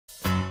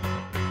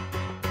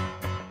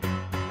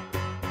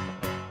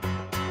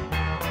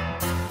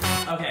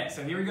Okay,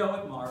 so here we go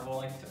with Marvel,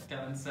 like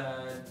Devon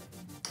said.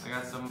 I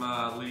got some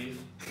leaf.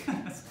 I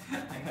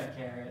got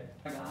carrot.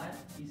 I got,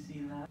 you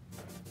see that?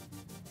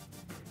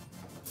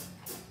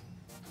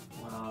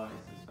 Wow,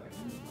 I suspect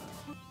too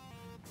much.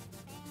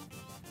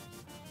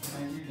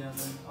 Thank you,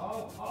 Devon.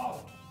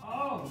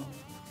 Oh!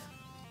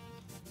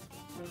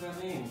 What does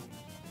that mean?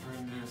 We're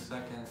gonna do a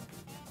second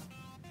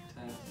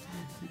tense.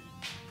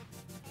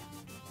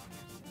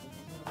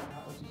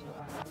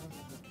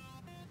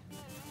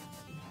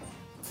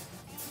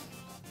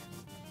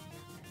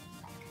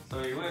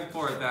 So he went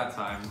for it that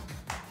time,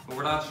 but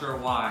we're not sure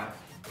why.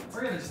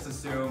 We're gonna just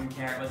assume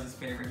carrot was his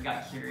favorite. He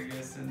got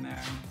curious in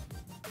there.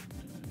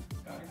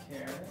 Got a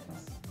carrot.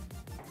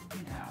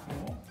 An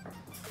apple.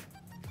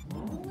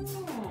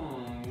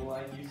 You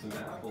like you some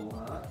apple,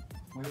 huh?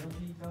 Will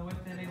he go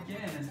with it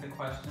again is the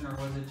question, or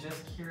was it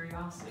just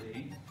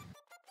curiosity?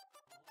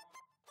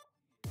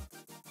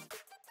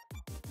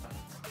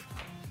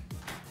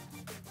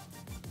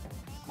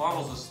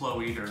 Marvel's a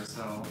slow eater,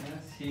 so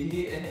Yes,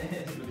 he is.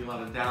 there's gonna be a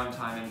lot of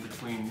downtime in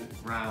between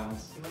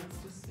rounds. He wants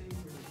to savor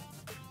it.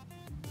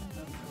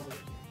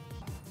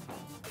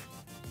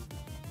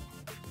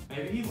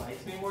 Maybe he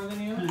likes me more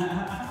than you?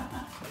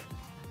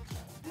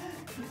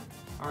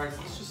 Alright, so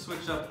let's just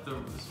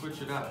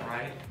switch it up,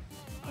 right?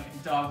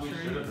 Like dog We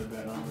treat. should have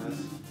bet on this.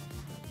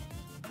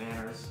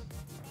 Manners.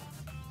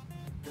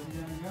 Where you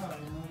gonna go?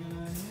 You're looking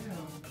at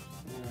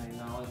you. I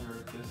acknowledge your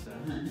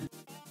existence.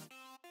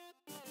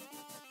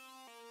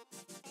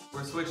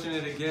 We're switching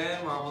it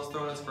again. Marvel's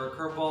throwing us for a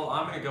curveball.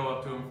 I'm gonna go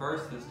up to him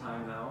first this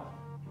time now.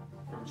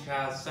 From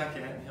Chaz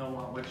second, and he'll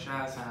want what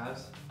Chaz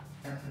has.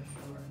 Yeah, for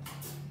sure.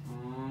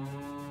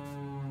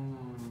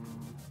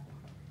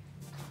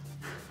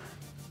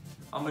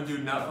 I'm gonna do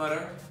nut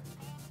butter,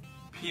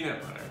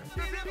 peanut butter.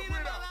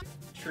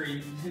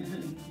 Treat.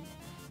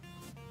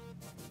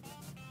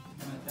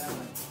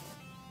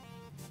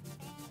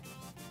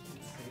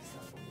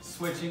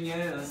 Switching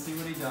it, let's see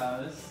what he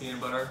does.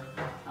 Peanut butter.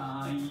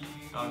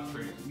 Dog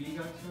treat. Me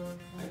go to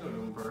I go to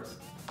him first.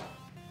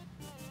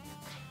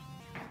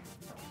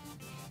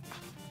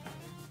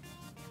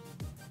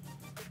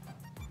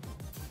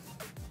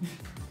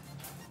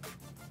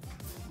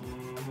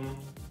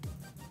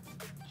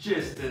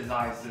 Just as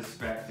I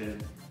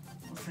suspected.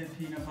 We'll say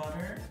peanut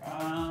butter.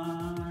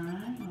 Alright.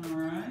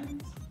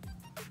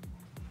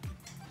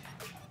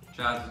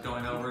 Chaz is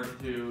going over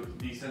to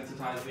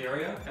desensitize the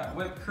area. Got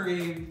whipped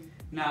cream.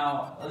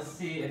 Now, let's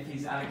see if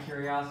he's out of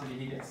curiosity.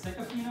 He gets sick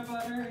of peanut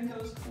butter and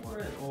goes for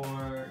it,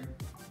 or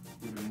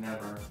He would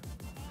never.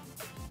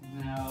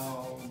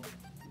 no,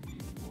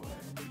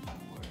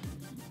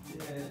 he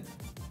did.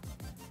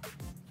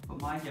 But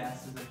my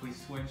guess is if we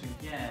switch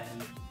again,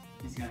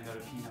 he's gonna go to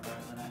peanut butter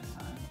the next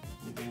time.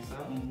 You think so?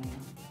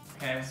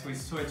 Okay, so we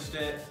switched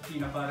it,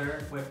 peanut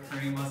butter, whipped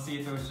cream. Let's see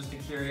if it was just a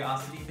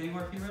curiosity thing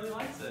or if he really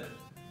likes it.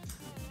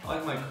 I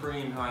like my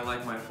cream how I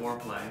like my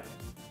foreplay.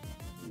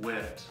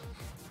 Whipped.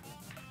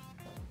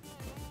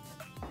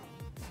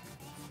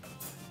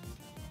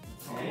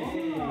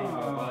 Hey,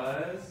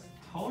 Buzz.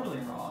 Totally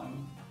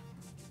wrong.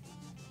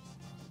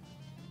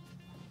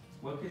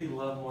 What could he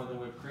love more than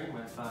whipped cream?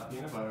 I thought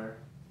peanut butter.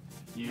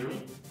 You?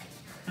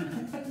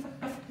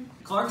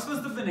 Clark's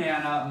was the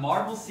banana,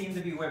 Marvel seemed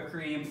to be whipped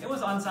cream. It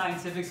was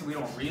unscientific, so we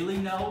don't really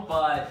know,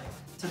 but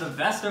to the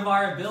best of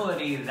our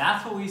ability,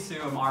 that's what we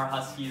assume our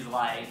Huskies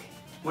like.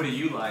 What do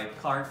you like?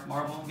 Clark,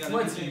 Marvel,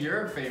 What's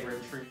your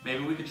favorite treat?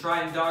 Maybe we could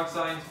try it in Dog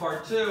Science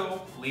Part 2.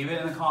 Leave it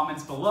in the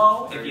comments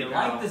below. There If you you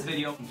like go. this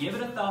video, give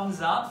it a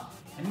thumbs up.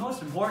 And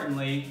most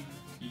importantly,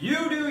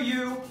 you do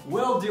you,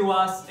 we'll do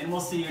us, and we'll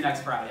see you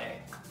next Friday.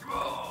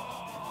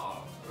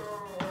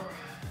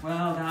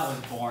 Well, that was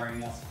boring.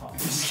 That's fine.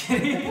 Just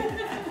kidding.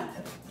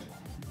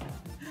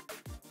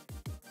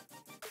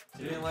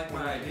 You didn't like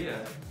my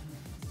idea.